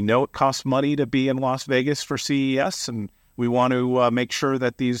 each because we know it costs money to be in Las Vegas for CES, and we want to make sure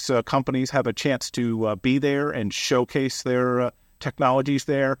that these companies have a chance to be there and showcase their technologies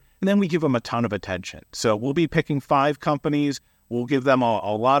there. And then we give them a ton of attention. So we'll be picking 5 companies. We'll give them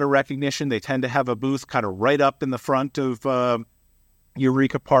a lot of recognition. They tend to have a booth kind of right up in the front of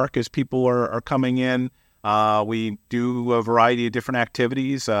Eureka Park as people are coming in. We do a variety of different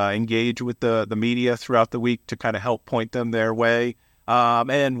activities, engage with the media throughout the week to kind of help point them their way.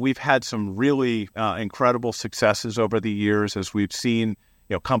 And we've had some really incredible successes over the years as we've seen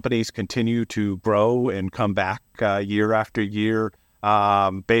companies continue to grow and come back year after year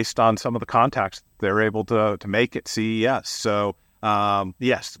based on some of the contacts they're able to make at CES. So,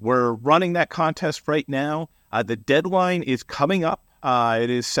 yes, we're running that contest right now. The deadline is coming up. It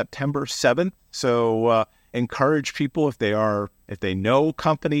is September 7th. So encourage people if they know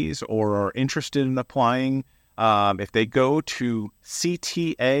companies or are interested in applying, if they go to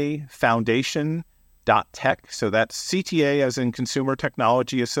CTAfoundation.com Foundation.tech. So that's CTA as in Consumer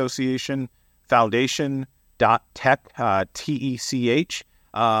Technology Association, Foundation.tech, TECH.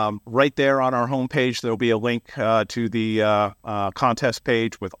 Right there on our homepage, there'll be a link to the contest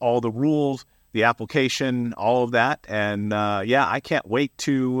page with all the rules, the application, all of that. And I can't wait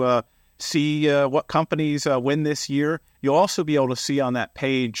to see what companies win this year. You'll also be able to see on that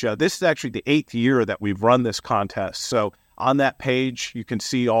page, this is actually the 8th year that we've run this contest. So on that page, you can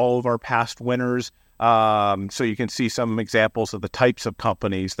see all of our past winners. So you can see some examples of the types of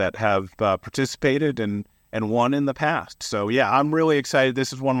companies that have participated and won in the past. So yeah, I'm really excited.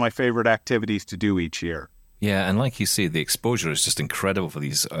 This is one of my favorite activities to do each year. Yeah, and like you say, the exposure is just incredible for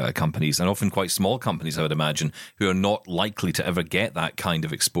these companies, and often quite small companies, I would imagine, who are not likely to ever get that kind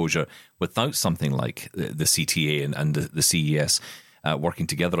of exposure without something like the CTA and the CES working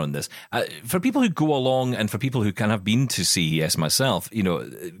together on this. For people who go along, and for people who kind of have been to CES myself,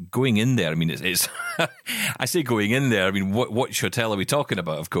 going in there, I mean, it's I say going in there, I mean, what hotel are we talking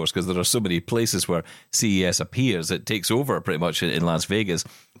about, of course, because there are so many places where CES appears, it takes over pretty much in Las Vegas.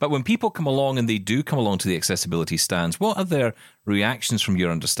 But when people come along, and they do come along to the accessibility stands, what are their reactions from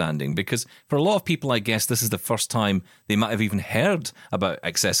your understanding? Because for a lot of people, I guess this is the first time they might have even heard about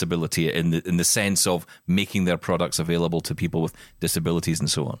accessibility in the sense of making their products available to people with disabilities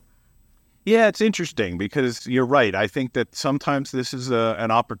and so on. Yeah, it's interesting because you're right. I think that sometimes this is an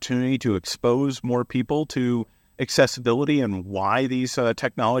opportunity to expose more people to accessibility and why these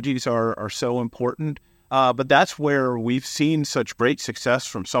technologies are so important. But that's where we've seen such great success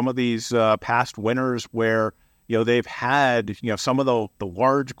from some of these past winners where, they've had, some of the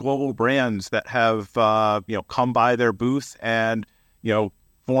large global brands that have, come by their booth and,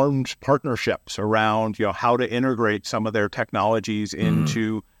 formed partnerships around, how to integrate some of their technologies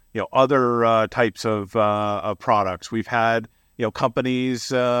into, other types of products. We've had, companies,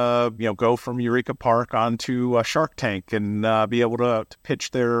 go from Eureka Park onto Shark Tank and be able to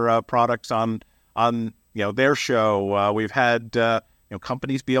pitch their products on their show. We've had,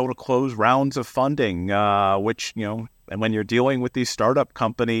 companies be able to close rounds of funding, which, and when you're dealing with these startup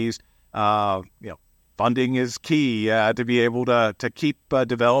companies, funding is key to be able to keep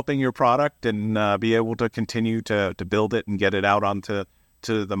developing your product and be able to continue to build it and get it out onto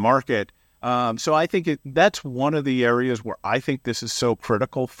the market. So I think that's one of the areas where I think this is so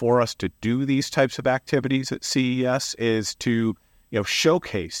critical for us to do these types of activities at CES is to,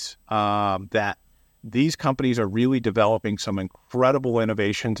 showcase that these companies are really developing some incredible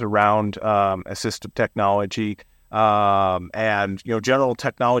innovations around assistive technology and general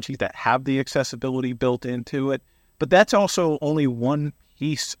technology that have the accessibility built into it. But that's also only one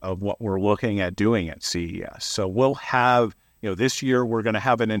piece of what we're looking at doing at CES. So we'll have, this year we're going to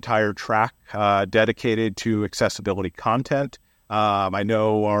have an entire track dedicated to accessibility content. I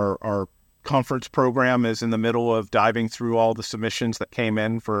know our conference program is in the middle of diving through all the submissions that came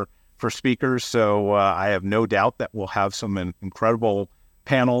in for speakers. So I have no doubt that we'll have some incredible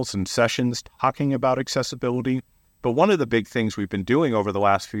panels and sessions talking about accessibility. But one of the big things we've been doing over the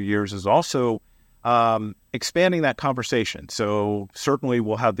last few years is also expanding that conversation. So certainly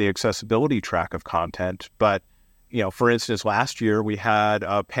we'll have the accessibility track of content, but for instance, last year we had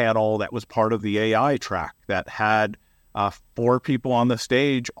a panel that was part of the AI track that had 4 people on the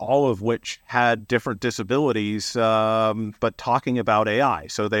stage, all of which had different disabilities, but talking about AI.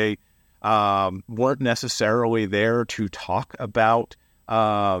 So they weren't necessarily there to talk about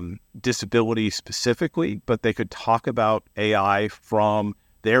disability specifically, but they could talk about AI from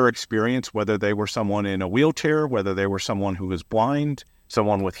their experience, whether they were someone in a wheelchair, whether they were someone who was blind,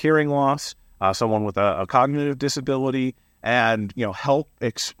 someone with hearing loss, someone with a cognitive disability, and help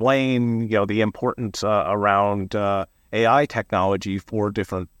explain the importance around AI technology for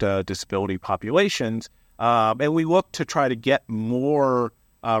different disability populations. And we look to try to get more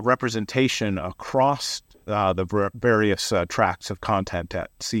representation across the various tracks of content at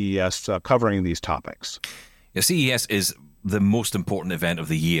CES covering these topics. Yeah, CES is the most important event of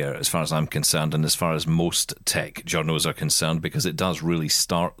the year as far as I'm concerned, and as far as most tech journals are concerned, because it does really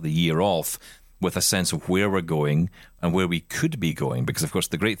start the year off with a sense of where we're going and where we could be going. Because, of course,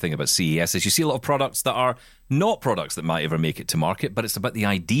 the great thing about CES is you see a lot of products that are not products that might ever make it to market, but it's about the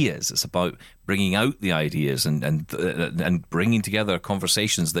ideas. It's about bringing out the ideas and bringing together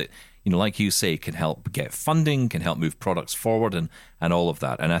conversations that, like you say, can help get funding, can help move products forward and all of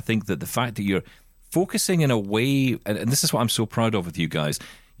that. And I think that the fact that you're focusing in a way, and this is what I'm so proud of with you guys,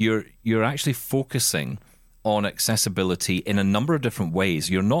 you're actually focusing on accessibility in a number of different ways.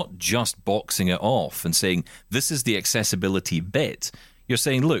 You're not just boxing it off and saying, this is the accessibility bit. You're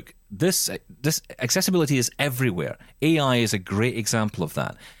saying, look, this accessibility is everywhere. AI is a great example of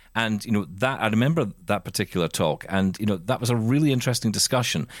that. And, that I remember that particular talk, and, that was a really interesting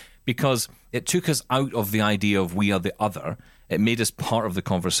discussion because it took us out of the idea of we are the other. It made us part of the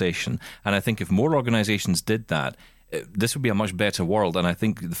conversation. And I think if more organizations did that, this would be a much better world. And I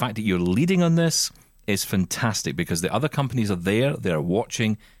think the fact that you're leading on this is fantastic because the other companies are there, they're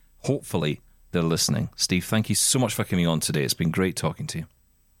watching. Hopefully, they're listening. Steve, thank you so much for coming on today. It's been great talking to you.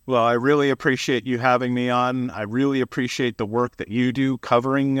 Well, I really appreciate you having me on. I really appreciate the work that you do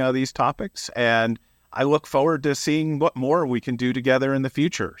covering these topics. And I look forward to seeing what more we can do together in the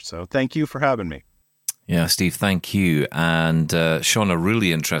future. So thank you for having me. Yeah, Steve, thank you. And Sean, a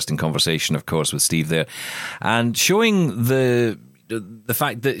really interesting conversation, of course, with Steve there. And showing the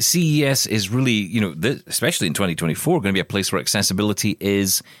fact that CES is really, especially in 2024, going to be a place where accessibility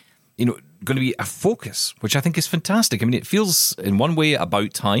is, going to be a focus, which I think is fantastic. I mean, it feels in one way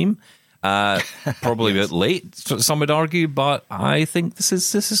about time, probably a bit late, some would argue, but I think this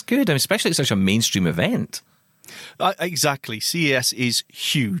is good, especially at such a mainstream event. Exactly. CES is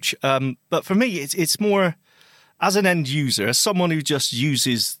huge. But for me, it's more as an end user, as someone who just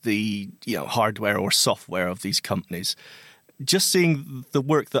uses the hardware or software of these companies. Just seeing the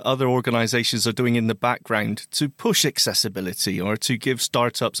work that other organizations are doing in the background to push accessibility or to give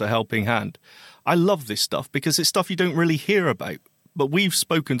startups a helping hand. I love this stuff because it's stuff you don't really hear about. But we've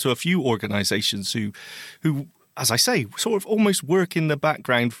spoken to a few organizations who, as I say, sort of almost work in the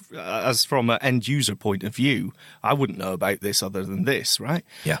background as from an end user point of view. I wouldn't know about this other than this, right?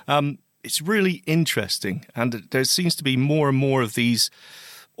 Yeah. It's really interesting. And there seems to be more and more of these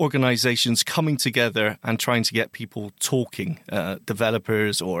organizations coming together and trying to get people talking,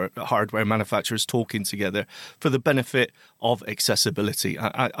 developers or hardware manufacturers talking together for the benefit of accessibility.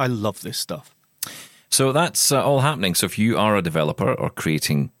 I love this stuff. So that's all happening. So if you are a developer or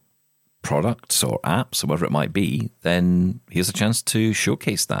creating products or apps or whatever it might be, then here's a chance to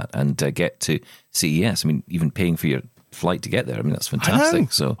showcase that and get to CES. I mean, even paying for your flight to get there. I mean, that's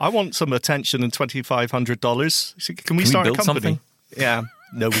fantastic. So I want some attention and $2,500. Can we start build a company? Something? Yeah.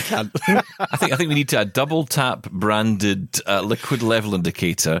 No, we can't. I think we need a double tap branded liquid level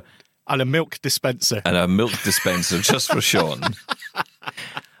indicator and a milk dispenser. And a milk dispenser just for Sean.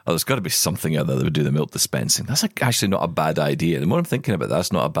 Oh, there's got to be something out there that would do the milk dispensing. That's actually not a bad idea. The more I'm thinking about that,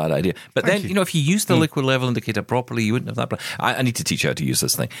 that's not a bad idea. But then, if you use the liquid level indicator properly, you wouldn't have that. I need to teach you how to use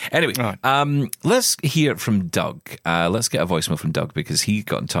this thing. Anyway, let's hear from Doug. Let's get a voicemail from Doug because he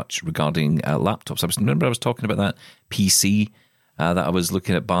got in touch regarding laptops. I was talking about that PC that I was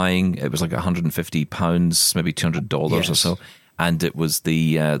looking at buying. It was like £150, maybe $200 or so. And it was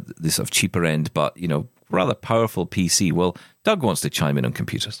the sort of cheaper end, but, rather powerful PC. Well, Doug wants to chime in on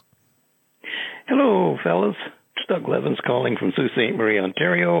computers. Hello, fellas. It's Doug Levins calling from Sault Ste. Marie,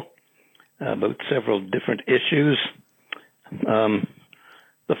 Ontario, about several different issues.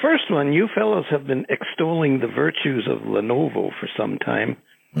 The first one, you fellas have been extolling the virtues of Lenovo for some time.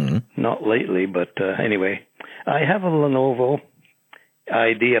 Mm-hmm. Not lately, but anyway. I have a Lenovo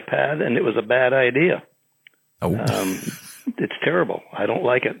IdeaPad, and it was a bad idea. Oh. It's terrible. I don't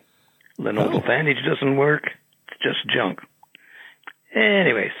like it. Lenovo Vantage doesn't work. It's just junk.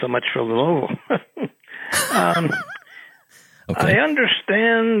 Anyway, so much for Lenovo. Okay. I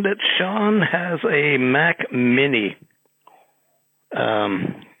understand that Sean has a Mac Mini.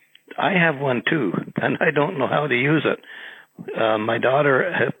 I have one too, and I don't know how to use it. My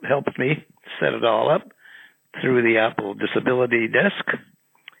daughter helped me set it all up through the Apple Disability Desk,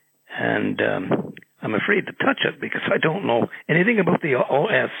 and I'm afraid to touch it because I don't know anything about the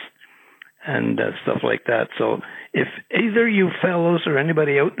OS and stuff like that. So if either you fellows or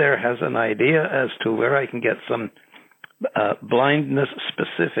anybody out there has an idea as to where I can get some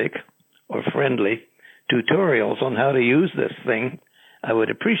blindness-specific or friendly tutorials on how to use this thing, I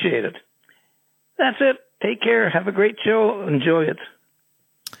would appreciate it. That's it. Take care. Have a great show. Enjoy it.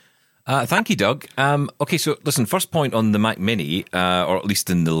 Thank you, Doug. Okay, so listen, first point on the Mac Mini, or at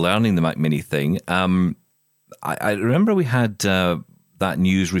least in the learning the Mac Mini thing, I remember we had that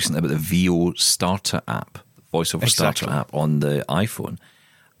news recently about the VO Starter app, VoiceOver Starter app on the iPhone.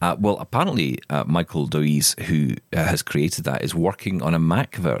 Well, apparently Michael Doise, who has created that, is working on a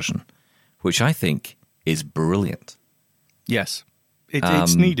Mac version, which I think is brilliant. Yes.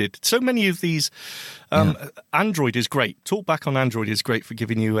 It's needed. So many of these, Android is great. TalkBack on Android is great for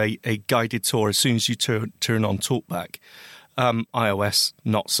giving you a guided tour as soon as you turn on TalkBack. iOS,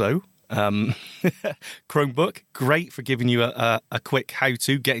 not so. Chromebook, great for giving you a quick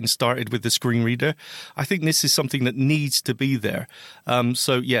how-to, getting started with the screen reader. I think this is something that needs to be there.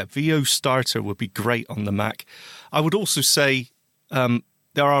 VO Starter would be great on the Mac. I would also say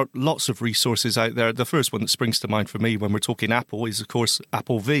there are lots of resources out there. The first one that springs to mind for me when we're talking Apple is, of course,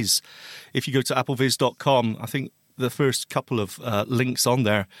 Apple Viz. If you go to appleviz.com, I think the first couple of links on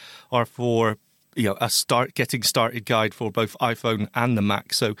there are for a getting started guide for both iPhone and the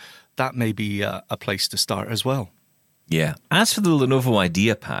Mac. So that may be a place to start as well. Yeah. As for the Lenovo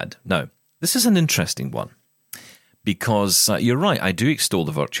IdeaPad, now, this is an interesting one. Because you're right, I do extol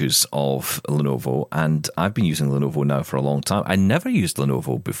the virtues of Lenovo, and I've been using Lenovo now for a long time. I never used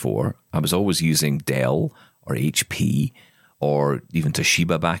Lenovo before. I was always using Dell or HP or even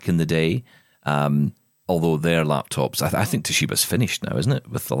Toshiba back in the day. Although their laptops, I think Toshiba's finished now, isn't it,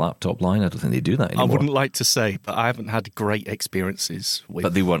 with the laptop line? I don't think they do that anymore. I wouldn't like to say, but I haven't had great experiences with.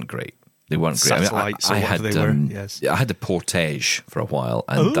 But they weren't great. They weren't great. Satellites, I had yes. I had the Portage for a while,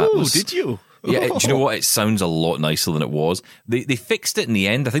 and that was. Did you? Yeah, do you know what? It sounds a lot nicer than it was. They fixed it in the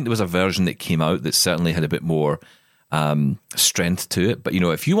end. I think there was a version that came out that certainly had a bit more strength to it. But,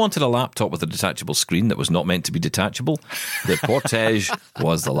 if you wanted a laptop with a detachable screen that was not meant to be detachable, the Portage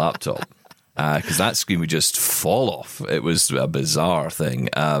was the laptop. Because that screen would just fall off. It was a bizarre thing.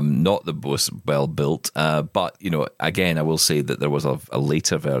 Not the most well built. But, again, I will say that there was a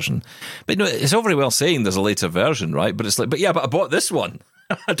later version. But, it's all very well saying there's a later version, right? But it's like, but I bought this one.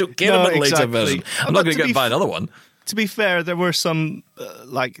 I don't care about the later version. I'm not going to buy another one. To be fair, there were some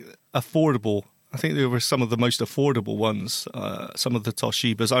affordable. I think there were some of the most affordable ones. Some of the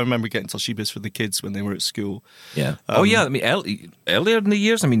Toshibas. I remember getting Toshibas for the kids when they were at school. Yeah. I mean, earlier in the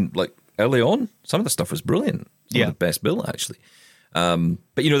years. I mean, early on, some of the stuff was brilliant. Some of the best built actually. But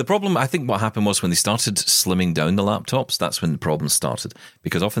the problem, I think what happened was when they started slimming down the laptops, that's when the problems started.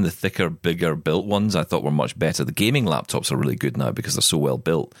 Because often the thicker, bigger built ones I thought were much better. The gaming laptops are really good now because they're so well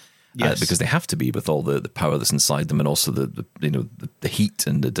built. Yes. Because they have to be with all the power that's inside them and also the heat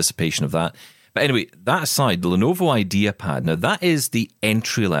and the dissipation of that. But anyway, that aside, the Lenovo IdeaPad, now that is the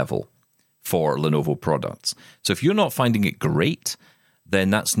entry level for Lenovo products. So if you're not finding it great, then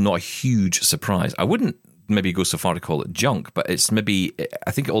that's not a huge surprise. I wouldn't maybe go so far to call it junk, but it's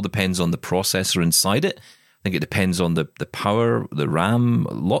I think it all depends on the processor inside it. I think it depends on the power, the RAM.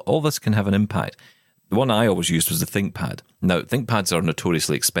 All this can have an impact. The one I always used was the ThinkPad. Now, ThinkPads are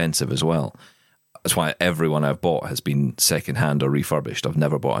notoriously expensive as well. That's why every one I've bought has been second-hand or refurbished. I've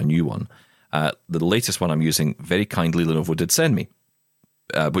never bought a new one. The latest one I'm using, very kindly, Lenovo did send me.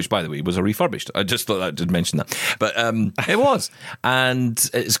 Which, by the way, was a refurbished. I just thought I did mention that. But it was. And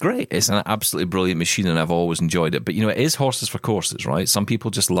it's great. It's an absolutely brilliant machine, and I've always enjoyed it. But, it is horses for courses, right? Some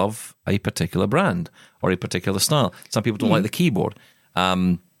people just love a particular brand or a particular style. Some people don't like the keyboard.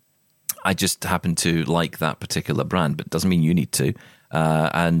 I just happen to like that particular brand, but it doesn't mean you need to.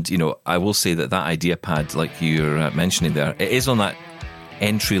 And, I will say that IdeaPad, like you're mentioning there, it is on that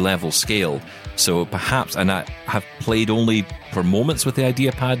entry-level scale. So perhaps, and I have played only for moments with the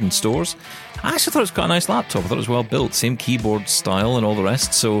IdeaPad in stores. I actually thought it was quite a nice laptop. I thought it was well built, same keyboard style and all the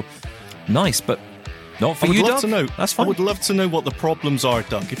rest. So nice, but not for you, Doug. That's fine. I would love to know what the problems are,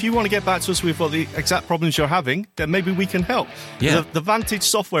 Doug. If you want to get back to us with what the exact problems you're having, then maybe we can help. Yeah. The Vantage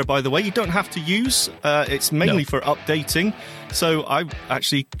software, by the way, you don't have to use. It's mainly for updating. So I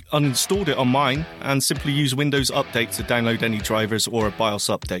actually uninstalled it on mine and simply use Windows Update to download any drivers or BIOS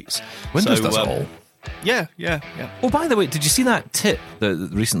updates. Windows does it all. Yeah. Oh, by the way, did you see that tip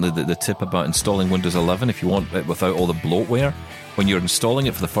recently? The tip about installing Windows 11 if you want it without all the bloatware. When you're installing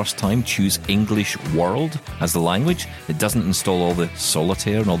it for the first time, choose English World as the language. It doesn't install all the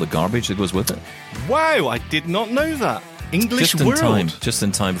solitaire and all the garbage that goes with it. Wow, I did not know that. English World. Just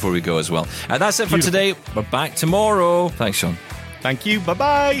in time before we go as well. That's it for today. We're back tomorrow. Thanks, Sean. Thank you.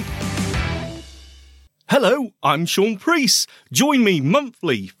 Bye-bye. Hello, I'm Sean Priest. Join me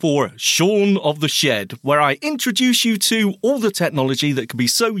monthly for Sean of the Shed, where I introduce you to all the technology that can be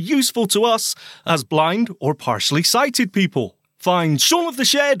so useful to us as blind or partially sighted people. Find Sean of the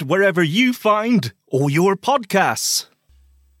Shed wherever you find all your podcasts.